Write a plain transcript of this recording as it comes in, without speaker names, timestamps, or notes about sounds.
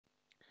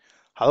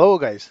Hello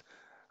guys,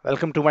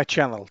 welcome to my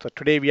channel. So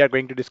today we are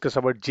going to discuss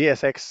about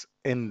JSX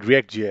in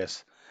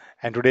react.js,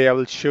 and today I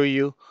will show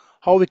you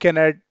how we can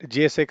add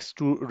JSX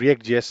to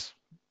react.js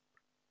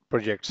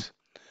projects.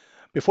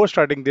 Before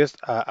starting this,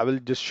 I will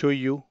just show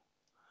you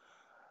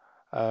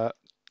uh,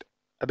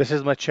 this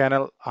is my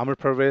channel Amr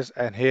Parvez,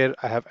 and here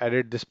I have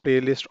added this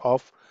playlist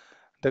of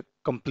the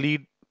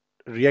complete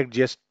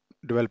react.js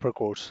developer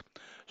course.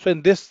 So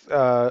in this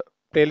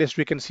playlist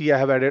we can see I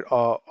have added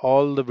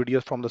all the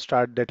videos from the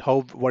start, that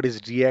how what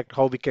is React,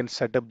 how we can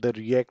set up the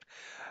React,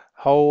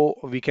 how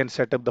we can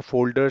set up the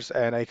folders,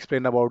 and I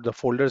explain about the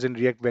folders in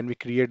React when we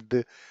create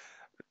the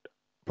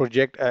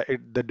project.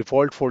 The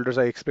default folders,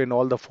 I explain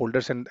all the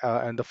folders and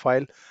the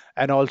file,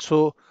 and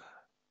also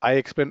I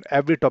explain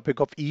every topic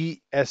of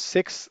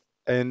ES6,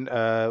 and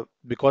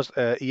because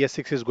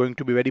ES6 is going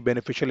to be very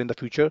beneficial in the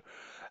future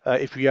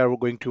if we are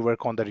going to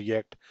work on the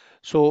React.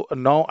 So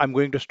now I'm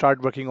going to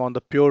start working on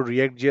the pure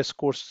React.js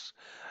course.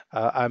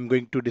 I'm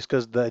going to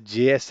discuss the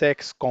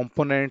JSX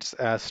components,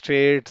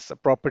 states,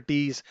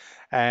 properties,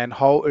 and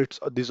how it's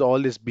this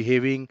all is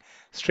behaving,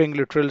 string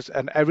literals,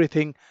 and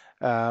everything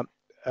uh,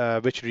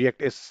 which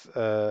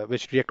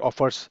React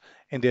offers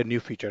in their new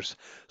features.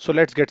 So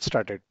let's get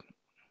started.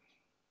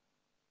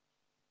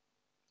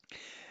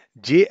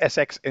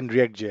 JSX in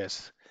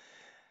React.js.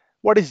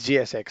 What is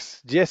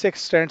JSX? JSX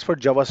stands for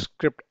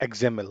JavaScript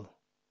XML.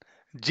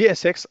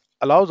 JSX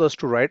allows us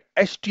to write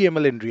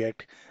HTML in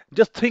React.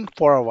 Just think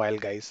for a while,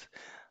 guys,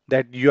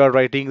 that you are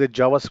writing the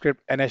JavaScript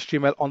and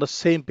HTML on the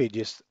same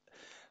pages.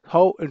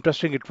 How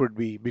interesting it would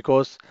be,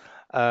 because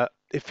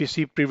if you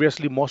see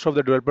previously, most of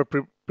the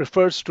developer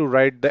prefers to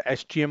write the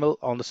HTML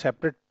on the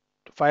separate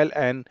file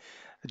and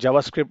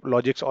JavaScript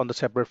logics on the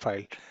separate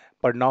file.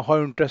 But now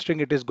how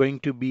interesting it is going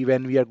to be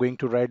when we are going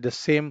to write the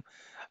same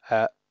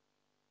uh,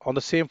 on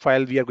the same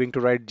file, we are going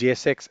to write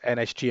JSX and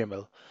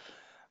HTML.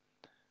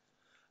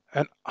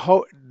 And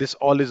how this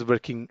all is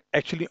working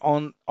actually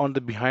on the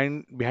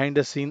behind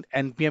the scene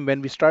npm.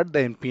 When we start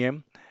the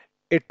npm,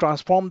 it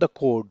transformed the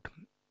code,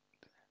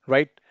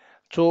 right?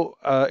 So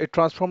it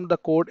transformed the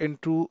code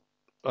into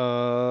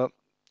uh,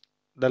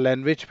 the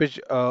language which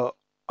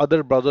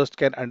other browsers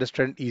can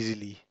understand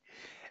easily.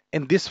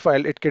 In this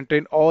file it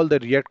contains all the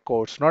react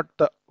codes, not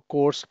the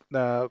course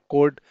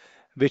code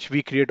which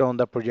we create on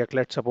the project.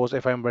 Let's suppose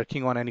if I'm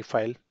working on any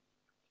file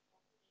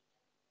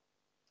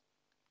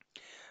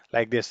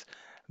like this.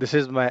 This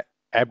is my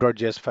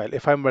app.js file.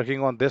 If I'm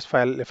working on this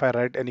file, if I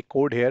write any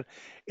code here,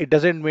 it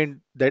doesn't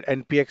mean that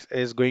npx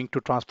is going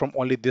to transform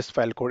only this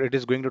file code. It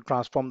is going to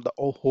transform the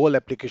whole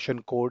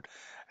application code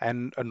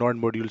and a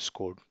non-modules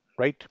code,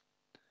 right?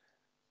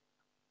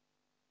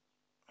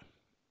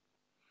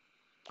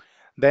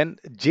 Then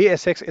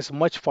JSX is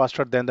much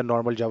faster than the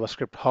normal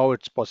JavaScript. How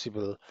it's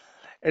possible?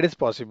 It is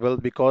possible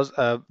because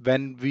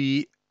when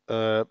we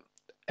uh,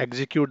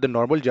 execute the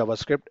normal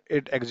JavaScript,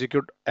 it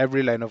execute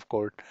every line of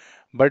code.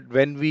 But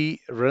when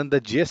we run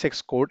the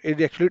JSX code, it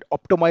actually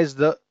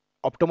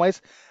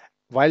optimize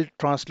while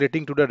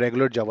translating to the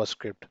regular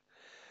JavaScript.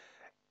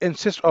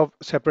 Instead of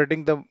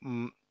separating the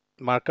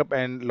markup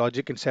and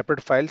logic in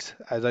separate files,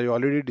 as I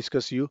already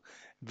discussed you,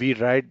 we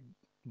write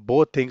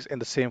both things in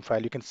the same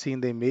file. You can see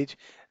in the image,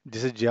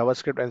 this is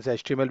JavaScript and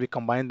this HTML. We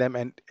combine them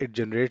and it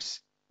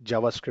generates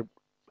JavaScript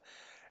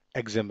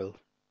XML.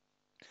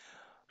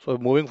 So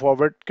moving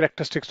forward,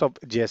 characteristics of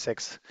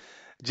JSX.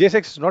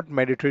 JSX is not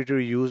mandatory to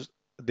use.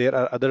 There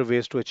are other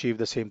ways to achieve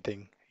the same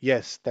thing.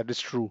 Yes, that is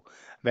true.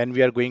 When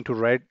we are going to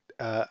write,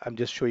 I'm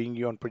just showing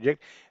you on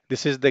project.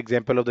 This is the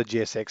example of the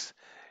JSX.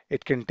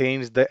 It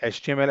contains the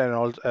HTML, and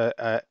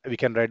also we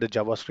can write the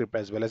JavaScript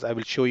as well, as I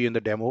will show you in the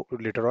demo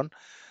later on.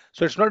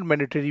 So it's not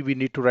mandatory we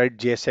need to write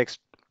JSX.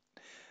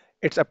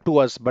 It's up to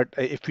us, but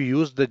if you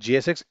use the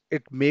JSX,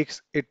 it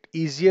makes it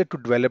easier to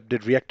develop the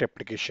React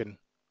application,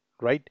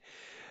 right?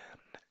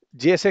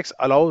 JSX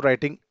allow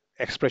writing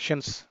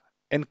expressions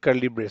in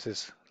curly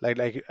braces.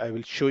 Like I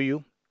will show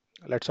you.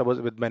 Let's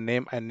suppose with my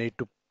name I need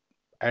to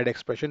add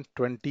expression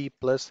 20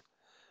 plus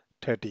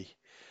 30.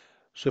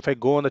 So if I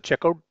go on the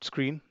checkout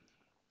screen,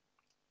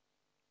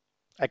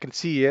 I can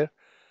see here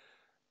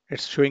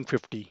it's showing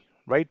 50,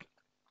 right?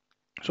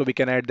 So we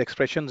can add the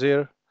expressions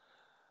here.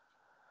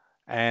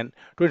 And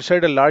to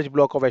insert a large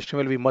block of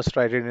HTML, we must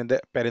write it in the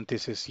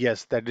parentheses.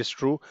 Yes, that is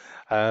true.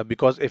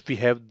 Because if we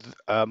have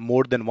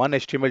more than one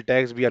HTML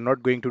tags, we are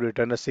not going to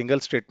return a single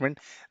statement.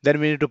 Then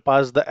we need to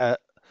pass the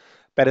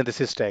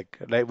parenthesis tag.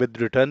 Like with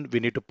return,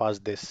 we need to pass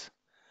this,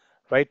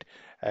 right?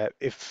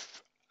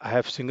 If I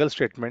have single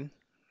statement,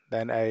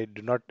 then I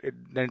do not,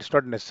 then it's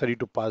not necessary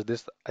to pass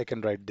this. I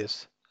can write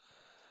this,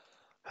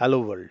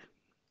 hello world.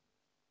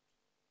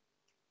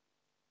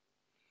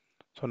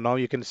 So now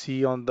you can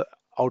see on the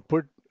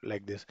output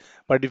like this.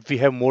 But if we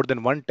have more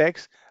than one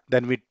text,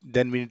 then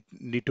we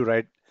need to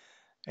write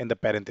in the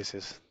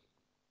parenthesis,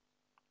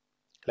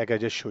 like I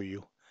just show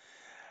you.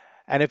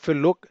 And if you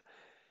look,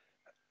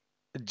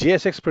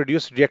 JSX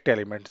produce React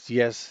elements.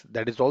 Yes,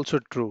 that is also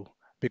true,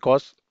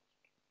 because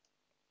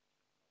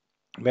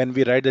when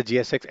we write the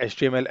JSX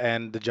HTML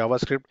and the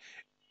JavaScript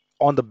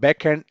on the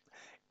back end,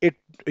 It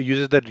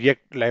uses the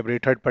React library,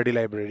 third-party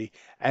library,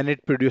 and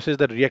it produces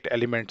the React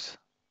elements.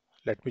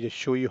 Let me just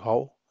show you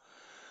how.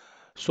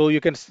 So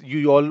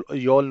you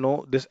all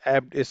know this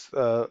app is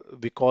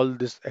we call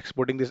this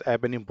exporting this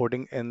app and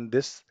importing in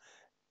this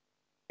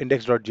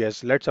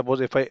index.js. Let's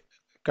suppose if I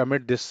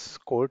commit this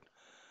code,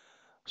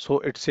 so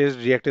it says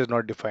React is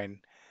not defined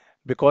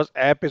because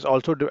app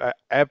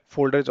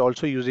folder is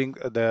also using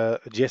the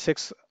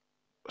JSX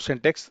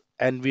syntax,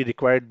 and we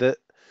required the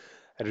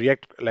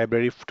React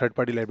library,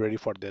 third-party library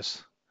for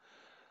this.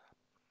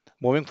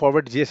 Moving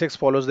forward, JSX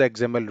follows the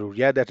XML rule.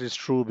 Yeah, that is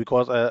true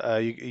because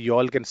you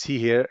all can see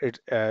here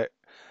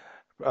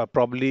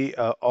probably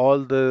all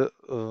the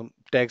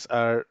tags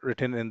are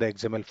written in the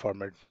XML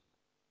format.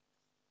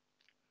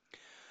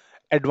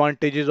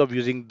 Advantages of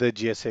using the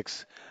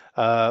JSX.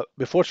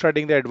 Before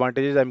starting the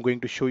advantages, I'm going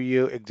to show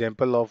you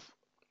example of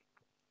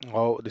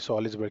how this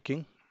all is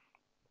working.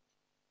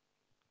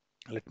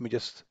 Let me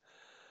just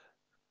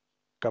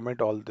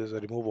comment all this,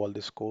 remove all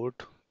this code,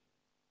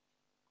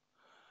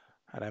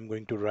 and I'm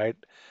going to write.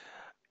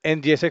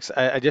 In JSX,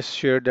 I just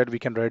shared that we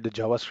can write the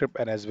JavaScript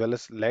and as well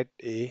as let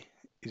a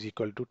is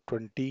equal to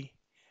 20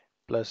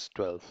 plus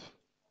 12,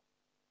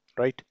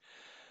 right?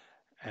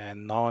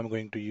 And now I'm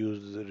going to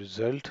use the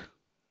result.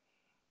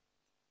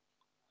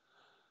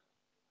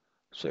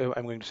 So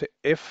I'm going to say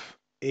if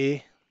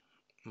a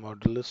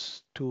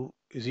modulus 2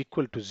 is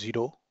equal to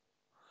 0,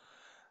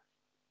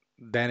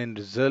 then in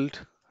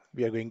result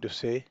we are going to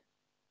say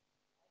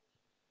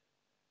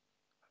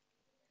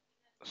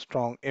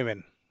strong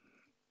even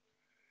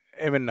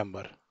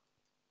number.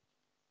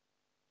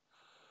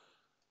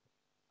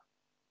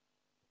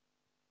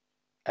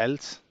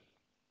 Else,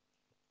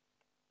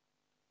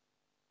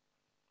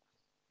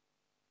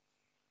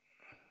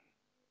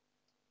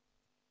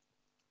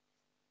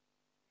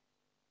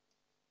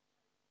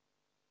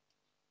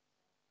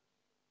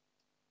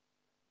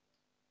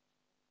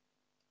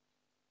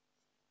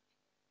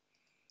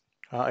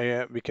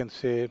 yeah, we can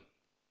say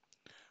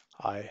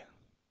I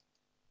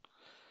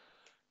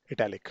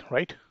italic,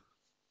 right?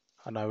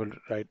 And I will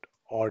write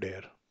odd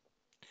here.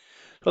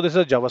 So this is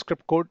a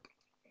JavaScript code,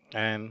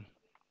 and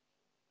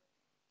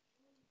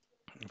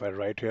if I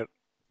write here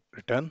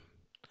return,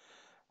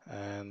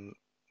 and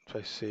if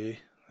I say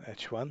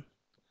h1,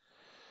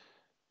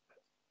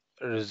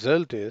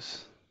 result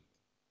is,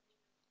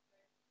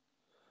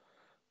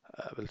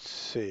 I will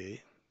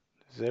say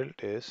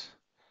result is,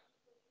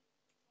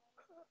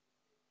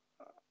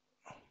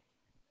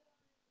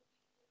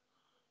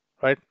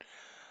 right?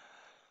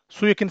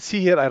 So you can see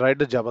here, I write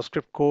the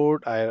JavaScript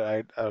code,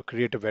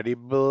 create a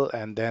variable,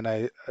 and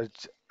then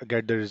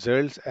get the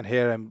results. And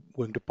here I'm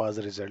going to pass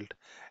the result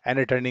and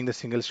returning the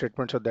single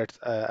statement. So that's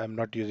I'm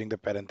not using the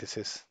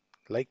parenthesis.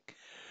 Like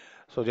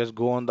so, just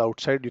go on the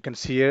outside. You can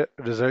see here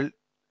result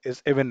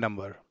is even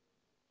number.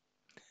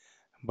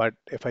 But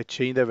if I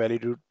change the value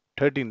to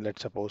 13,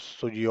 let's suppose,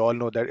 so you all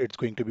know that it's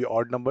going to be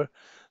odd number,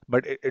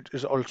 but it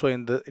is also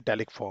in the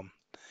italic form.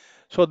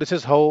 So this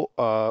is how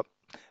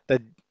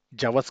the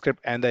JavaScript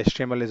and the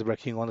HTML is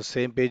working on the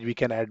same page. We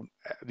can add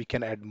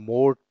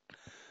more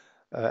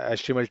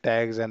HTML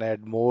tags and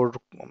add more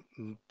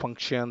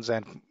functions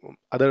and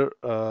other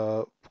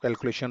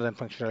calculations and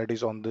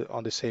functionalities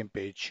on the same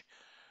page,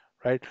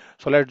 right?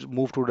 So let's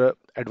move to the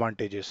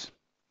advantages.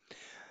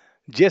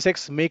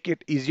 JSX make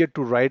it easier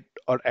to write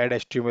or add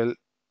HTML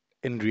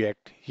in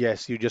React.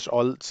 Yes, you just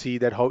all see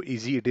that how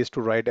easy it is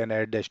to write and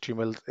add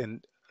HTML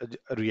in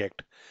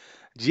React.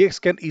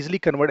 GX can easily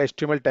convert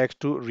HTML tags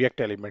to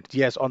React elements.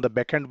 Yes, on the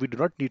backend, we do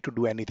not need to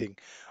do anything.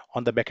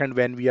 On the backend,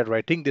 when we are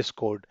writing this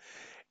code,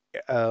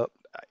 uh,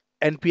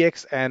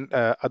 NPX and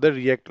other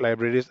React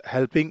libraries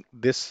helping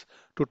this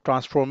to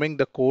transforming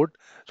the code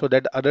so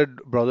that other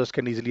browsers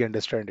can easily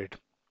understand it.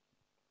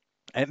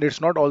 And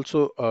it's not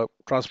also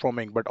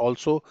transforming, but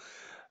also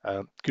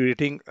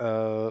creating,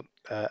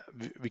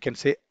 we can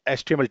say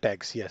HTML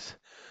tags. Yes.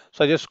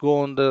 So I just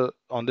go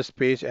on this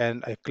page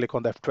and I click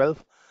on the F12,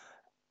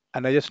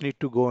 and I just need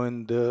to go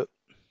in the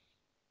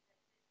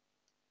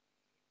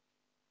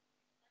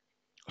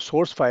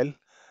source file,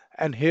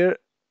 and here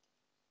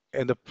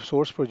in the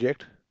source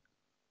project,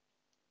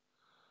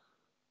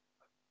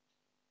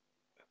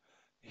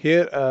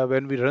 here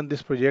when we run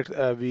this project,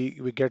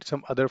 we get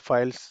some other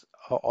files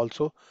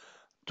also.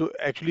 So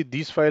actually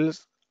these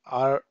files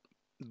are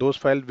those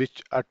files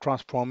which are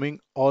transforming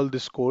all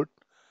this code.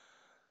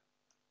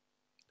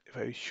 If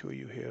I show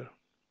you here,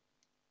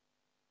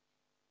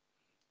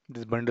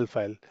 this bundle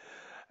file.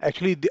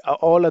 Actually,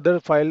 all other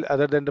file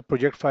other than the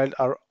project file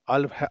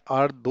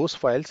are those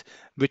files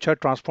which are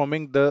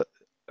transforming the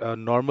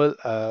normal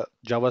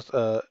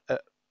Java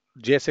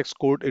JSX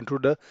code into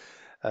the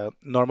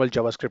normal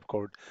JavaScript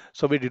code.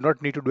 So we do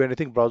not need to do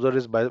anything. Browser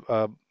is by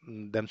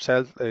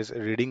themselves is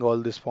reading all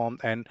this form,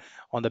 and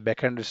on the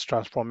backend is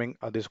transforming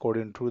this code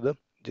into the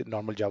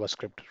normal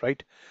JavaScript,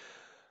 right?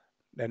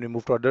 Then we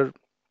move to other.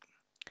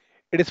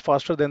 It is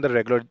faster than the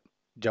regular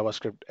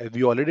JavaScript. As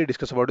we already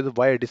discussed about it,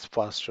 why it is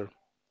faster,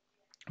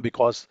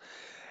 because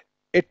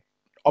it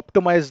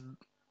optimized.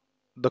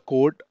 the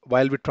code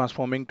while we're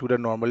transforming to the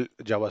normal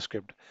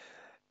JavaScript,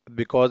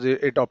 because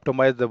it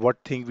optimizes the what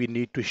thing we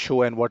need to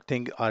show and what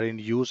thing are in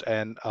use,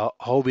 and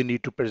how we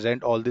need to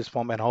present all this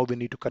form and how we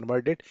need to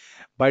convert it.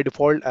 By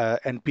default,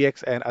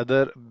 npx and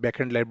other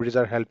backend libraries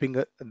are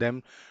helping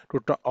them to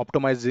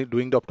optimize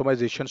doing the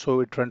optimization,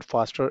 so it runs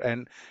faster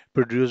and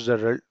produce the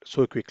result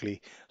so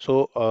quickly.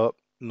 So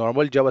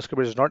normal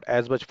JavaScript is not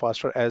as much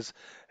faster as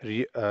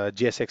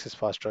JSX is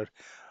faster.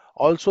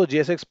 Also,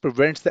 JSX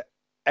prevents the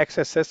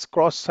XSS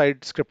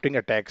cross-site scripting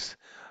attacks.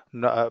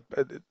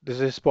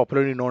 This is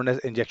popularly known as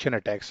injection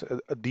attacks.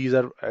 These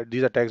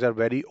attacks are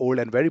very old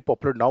and very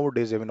popular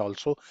nowadays even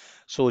also.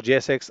 So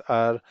JSX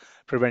are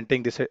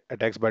preventing these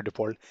attacks by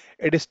default.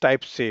 It is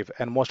type safe,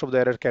 and most of the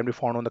errors can be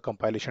found on the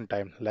compilation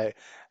time. Like,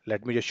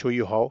 let me just show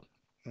you how.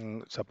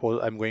 Suppose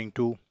I'm going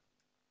to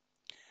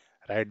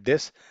write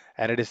this,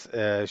 and it is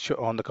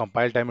on the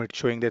compile time. It's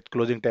showing that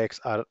closing tags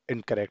are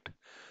incorrect.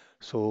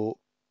 So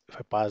if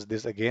I pass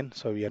this again,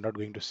 so we are not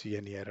going to see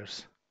any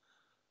errors.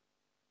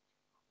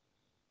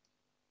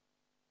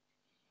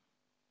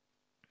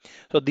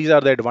 So these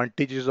are the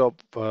advantages of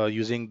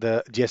using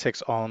the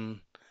JSX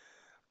on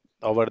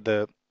over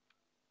the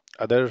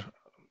other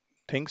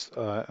things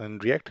in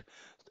React.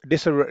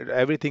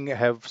 Everything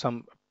have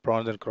some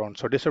pros and cons.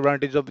 So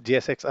disadvantages of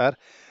JSX are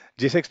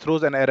JSX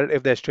throws an error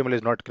if the HTML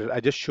is not correct. I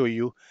just show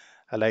you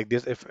like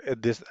this. If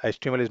this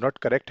HTML is not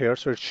correct here,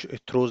 so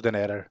it throws an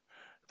error,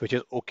 which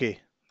is okay,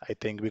 I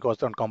think,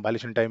 because on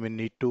compilation time we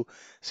need to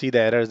see the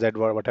errors that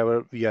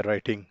whatever we are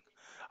writing,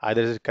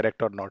 either is it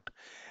correct or not.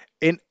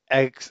 In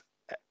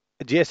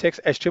JSX,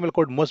 HTML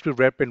code must be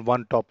wrapped in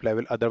one top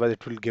level, otherwise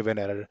it will give an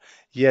error.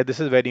 Yeah, this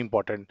is very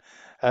important.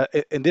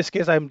 In this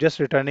case, I'm just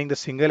returning the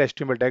single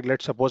HTML tag.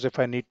 Let's suppose if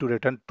I need to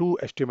return two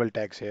HTML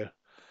tags here.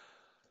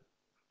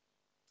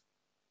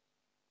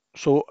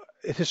 So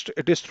it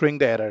is throwing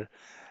the error,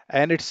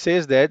 and it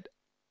says that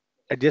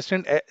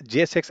adjacent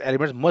JSX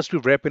elements must be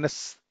wrapped in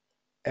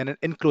and an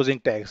enclosing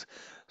tags.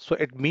 So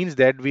it means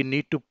that we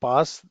need to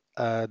pass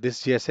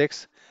this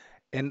JSX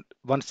in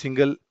one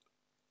single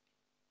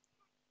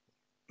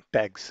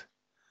tags.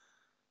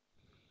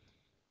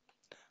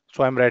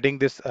 So I'm writing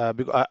this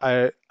because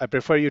I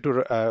prefer you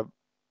to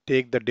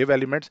take the div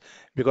elements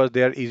because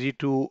they are easy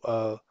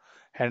to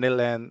handle,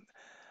 and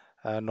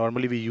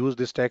normally we use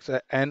this text.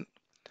 And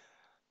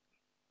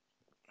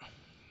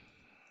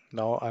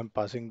now I'm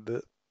passing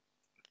the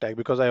tag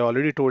because I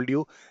already told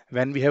you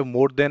when we have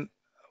more than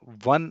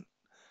one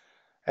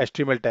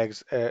HTML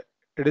tags, it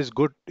is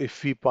good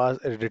if we pass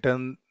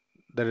return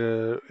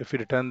the if we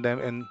return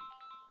them in.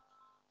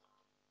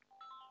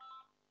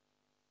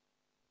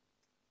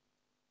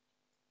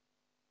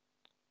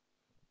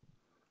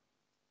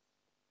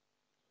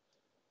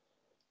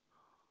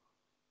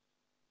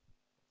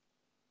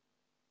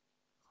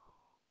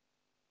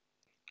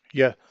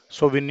 Yeah,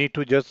 so we need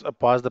to just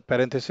pass the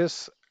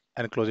parenthesis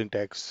and closing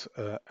tags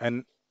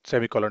and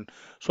semicolon.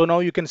 So now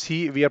you can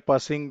see we are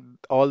passing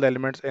all the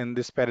elements in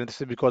this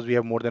parenthesis because we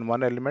have more than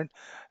one element,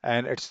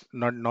 and it's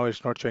not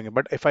showing it.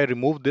 But if I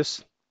remove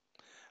this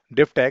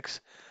div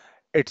tags,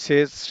 it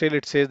says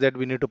that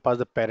we need to pass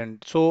the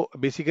parent. So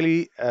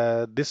basically,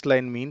 this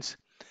line means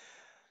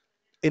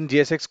in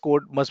JSX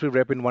code must be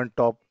wrapped in one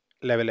top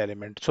level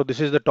element. So this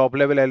is the top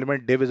level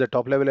element. Div is the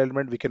top level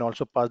element. We can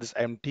also pass this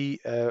empty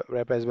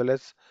wrap as well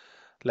as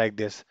like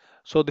this.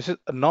 So this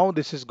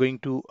is going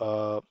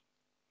to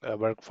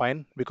work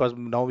fine because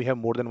now we have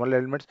more than one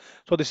elements.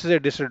 So this is a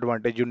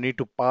disadvantage. You need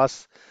to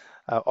pass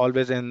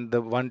always in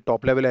the one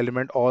top level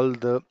element all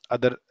the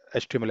other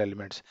HTML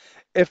elements.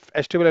 If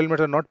HTML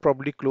elements are not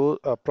properly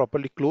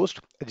closed,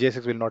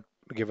 JSX will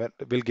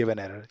give an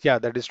error. Yeah,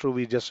 that is true.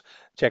 We just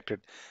checked it.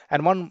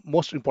 And one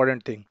most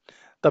important thing,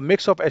 the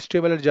mix of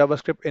HTML and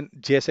JavaScript in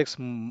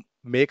JSX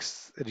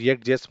makes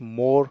React.js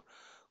more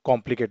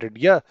complicated.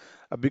 Yeah,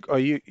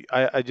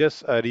 I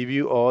just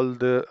review all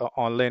the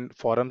online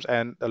forums,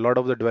 and a lot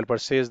of the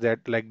developers says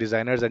that, like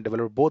designers and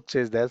developers both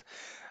says that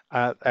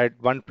at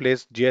one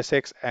place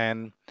JSX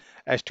and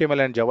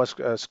HTML and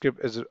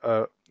JavaScript is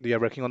we are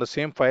working on the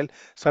same file.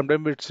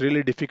 Sometimes it's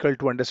really difficult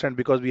to understand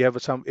because we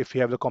have some if you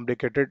have the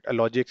complicated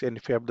logics, and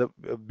if you have the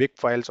big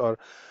files or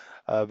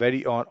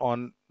very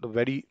on the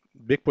very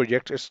big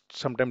projects, it's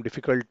sometimes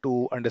difficult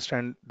to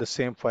understand the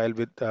same file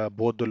with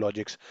both the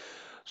logics.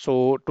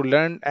 So to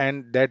learn,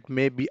 and that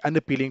may be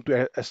unappealing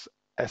to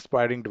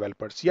aspiring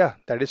developers. Yeah,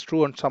 that is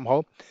true on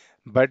somehow,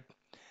 but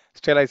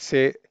still I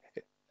say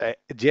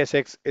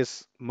JSX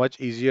is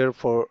much easier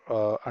for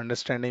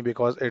understanding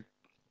because it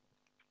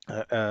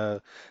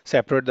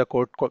separate the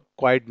code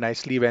quite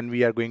nicely when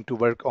we are going to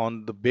work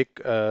on the big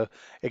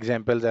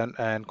examples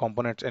and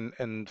components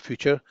in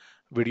future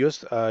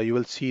videos. You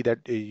will see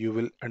that you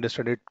will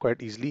understand it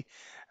quite easily,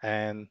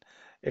 and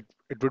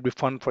it would be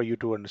fun for you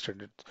to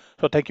understand it.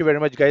 So thank you very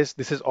much, guys.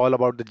 This is all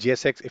about the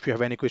JSX. If you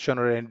have any question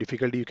or any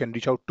difficulty, you can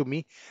reach out to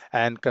me,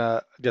 and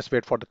just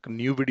wait for the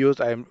new videos.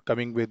 I am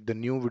coming with the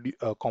new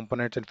video,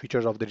 components and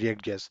features of the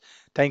React.js.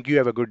 Thank you.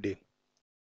 Have a good day.